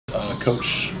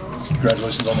Coach,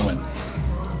 congratulations on the win.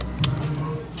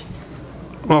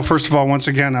 Well, first of all, once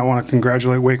again, I want to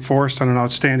congratulate Wake Forest on an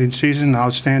outstanding season, an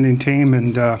outstanding team,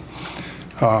 and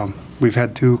we've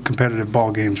had 2 competitive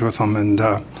ball games with them, and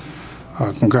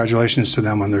congratulations to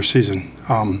them on their season.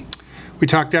 We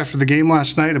talked after the game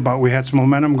last night about we had some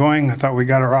momentum going. I thought we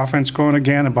got our offense going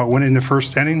again, about winning the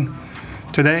first inning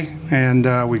today, and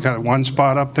we got 1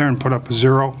 spot up there and put up a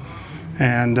 0.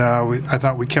 And I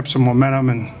thought we kept some momentum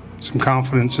and some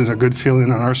confidence and a good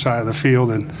feeling on our side of the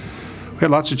field. And we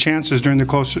had lots of chances during the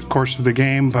course of the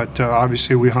game, but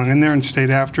obviously we hung in there and stayed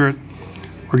after it.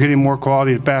 We're getting more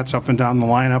quality at bats up and down the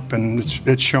lineup, and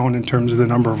it's shown in terms of the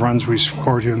number of runs we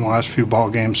scored here in the last few ball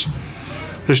games.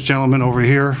 This gentleman over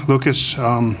here, Lucas,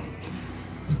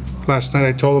 last night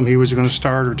I told him he was going to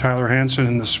start, or Tyler Hansen,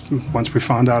 and once we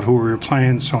found out who we were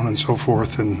playing, so on and so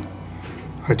forth. And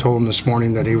I told him this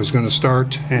morning that he was going to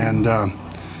start, and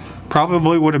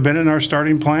probably would have been in our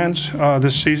starting plans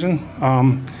this season.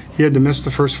 He had to miss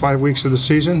the first 5 weeks of the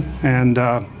season, and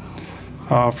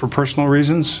for personal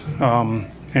reasons.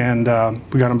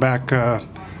 We got him back, I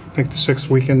think, the 6th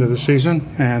weekend of the season,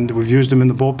 and we've used him in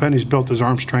the bullpen. He's built his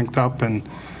arm strength up and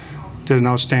did an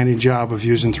outstanding job of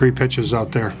using 3 pitches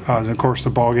out there in the course of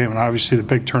the ball game. And obviously, the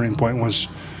big turning point was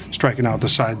striking out the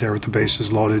side there with the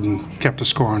bases loaded and kept the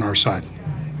score on our side.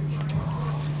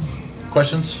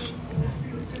 Questions?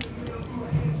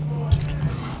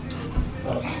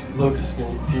 Lucas,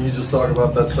 can you just talk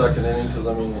about that second inning? Because,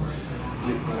 I mean,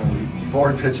 you've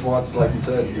already pitched once, like you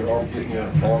said, you're getting your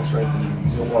arm strength,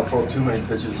 and you don't want to throw too many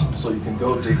pitches so you can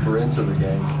go deeper into the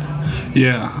game.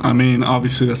 Yeah, I mean,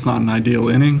 obviously that's not an ideal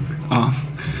inning.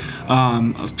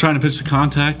 I was trying to pitch the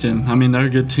contact, and, I mean, they're a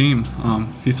good team.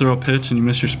 You throw a pitch and you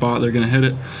miss your spot, they're going to hit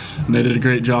it. And they did a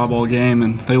great job all game,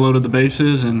 and they loaded the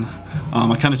bases, and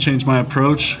I kind of changed my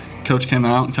approach. Coach came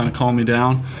out and kind of calmed me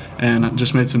down, and I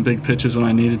just made some big pitches when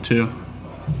I needed to.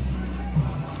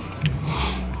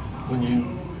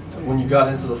 When you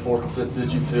got into the 4th and 5th,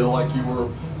 did you feel like you were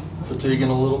fatiguing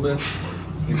a little bit?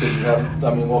 Because you haven't,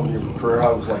 I mean, what your career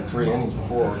high was like 3 innings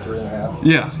before, or 3.5?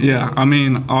 Yeah. I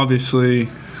mean, obviously,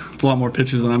 it's a lot more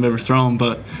pitches than I've ever thrown,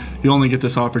 but you only get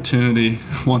this opportunity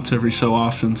once every so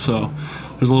often. So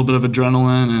there's a little bit of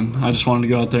adrenaline, and I just wanted to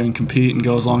go out there and compete and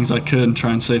go as long as I could and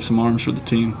try and save some arms for the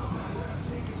team.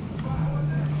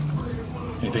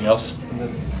 Anything else? And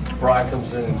then Brian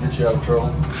comes in and gets you out of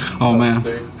trouble. Oh,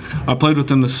 man. I played with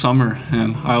him this summer,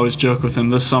 and I always joke with him.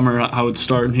 This summer I would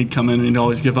start, and he'd come in and he'd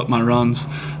always give up my runs.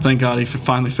 Thank God he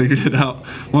finally figured it out.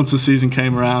 Once the season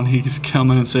came around, he's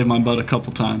come in and saved my butt a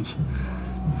couple times.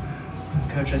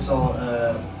 Coach, I saw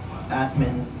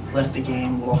Athman left the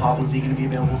game a little hobbled. Is he going to be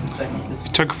available for the second? He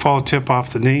took a fall tip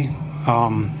off the knee,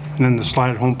 and then the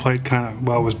slide at home plate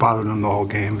was bothering him the whole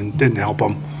game and didn't help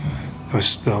him. It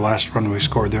was the last run we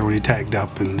scored there when he tagged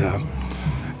up, and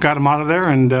got him out of there,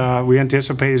 and we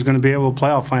anticipate he's going to be able to play.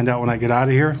 I'll find out when I get out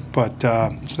of here, but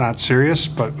it's not serious,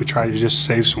 but we try to just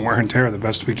save some wear and tear the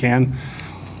best we can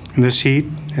in this heat.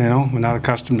 You know, we're not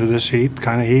accustomed to this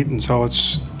kind of heat, and so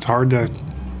it's hard to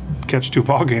catch 2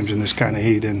 ball games in this kind of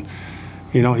heat. And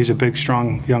you know, he's a big,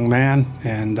 strong young man,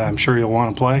 and I'm sure he'll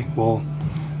want to play. We'll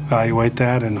evaluate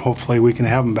that, and hopefully we can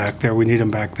have him back there. We need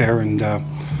him back there, and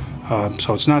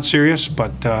so it's not serious,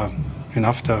 but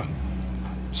enough to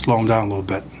slow him down a little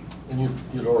bit. And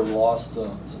you'd already lost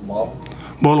Model?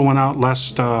 Model went out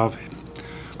last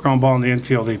ground ball in the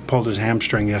infield. He pulled his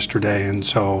hamstring yesterday, and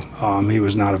so he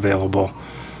was not available.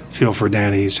 Feel for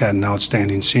Danny. He's had an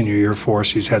outstanding senior year for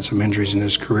us. He's had some injuries in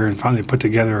his career and finally put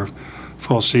together a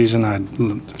full season. I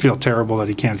feel terrible that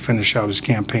he can't finish out his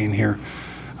campaign here.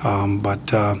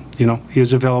 But you know, he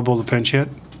is available to pinch hit.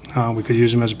 We could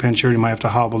use him as a pinch hitter. He might have to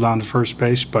hobble down to first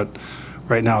base, but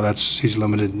right now he's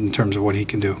limited in terms of what he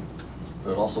can do.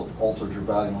 But it also altered your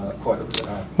batting lineup quite a bit,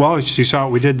 huh? Well, you saw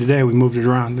what we did today. We moved it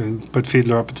around and put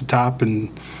Fiedler up at the top, and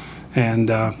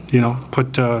you know,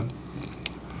 put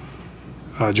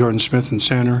Jordan Smith in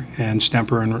center and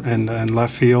Stemper in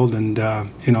left field, and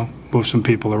you know, move some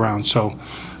people around. So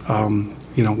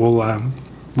you know,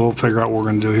 we'll figure out what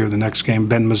we're going to do here the next game.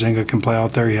 Ben Mazinga can play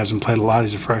out there. He hasn't played a lot.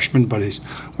 He's a freshman, but he's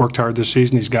worked hard this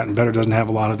season. He's gotten better. Doesn't have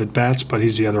a lot of at-bats, but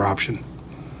he's the other option.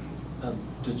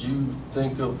 Did you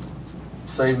think of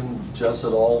saving Jess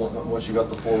at all once you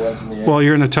got the 4 runs in the 8th? Well,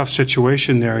 you're in a tough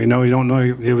situation there. You know, you don't know.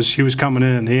 He was coming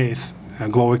in the 8th.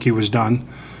 Glowicki was done,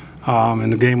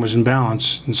 and the game was in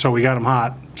balance, and so we got him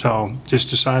hot. So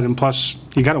just decided, and plus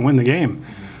you got to win the game.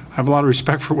 I have a lot of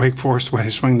respect for Wake Forest the way they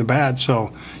swing the bat,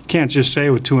 so you can't just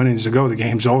say with 2 innings to go the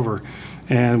game's over.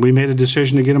 And we made a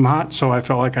decision to get him hot, so I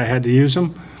felt like I had to use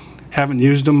him. Haven't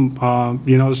used them.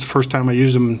 This is the first time I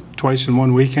used them twice in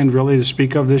one weekend, really, to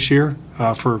speak of this year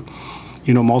for,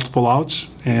 multiple outs.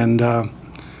 And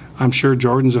I'm sure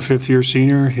Jordan's a fifth-year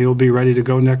senior. He'll be ready to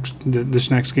go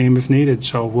this next game if needed.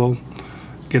 So we'll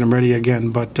get him ready again.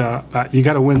 But you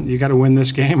got to win. You got to win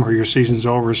this game, or your season's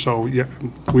over. So yeah,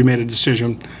 we made a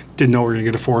decision. Didn't know we were going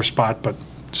to get a 4 spot, but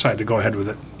decided to go ahead with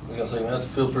it. I was going to say, you had to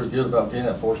feel pretty good about getting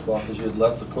that 4 spot because you had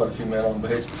left quite a few men on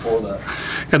base before that.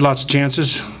 Had lots of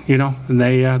chances, and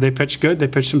they pitched good. They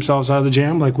pitched themselves out of the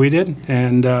jam like we did,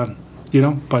 and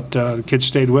but the kids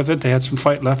stayed with it. They had some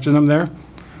fight left in them there.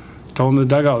 Told them in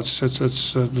the dugouts,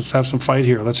 let's have some fight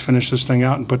here. Let's finish this thing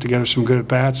out and put together some good at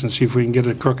bats and see if we can get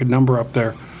a crooked number up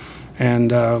there.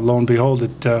 And lo and behold,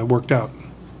 it worked out.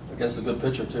 Against a good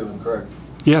pitcher too, and Craig.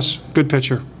 Yes, good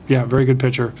pitcher. Yeah, very good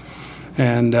pitcher.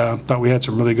 And thought we had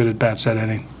some really good at bats that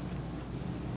inning.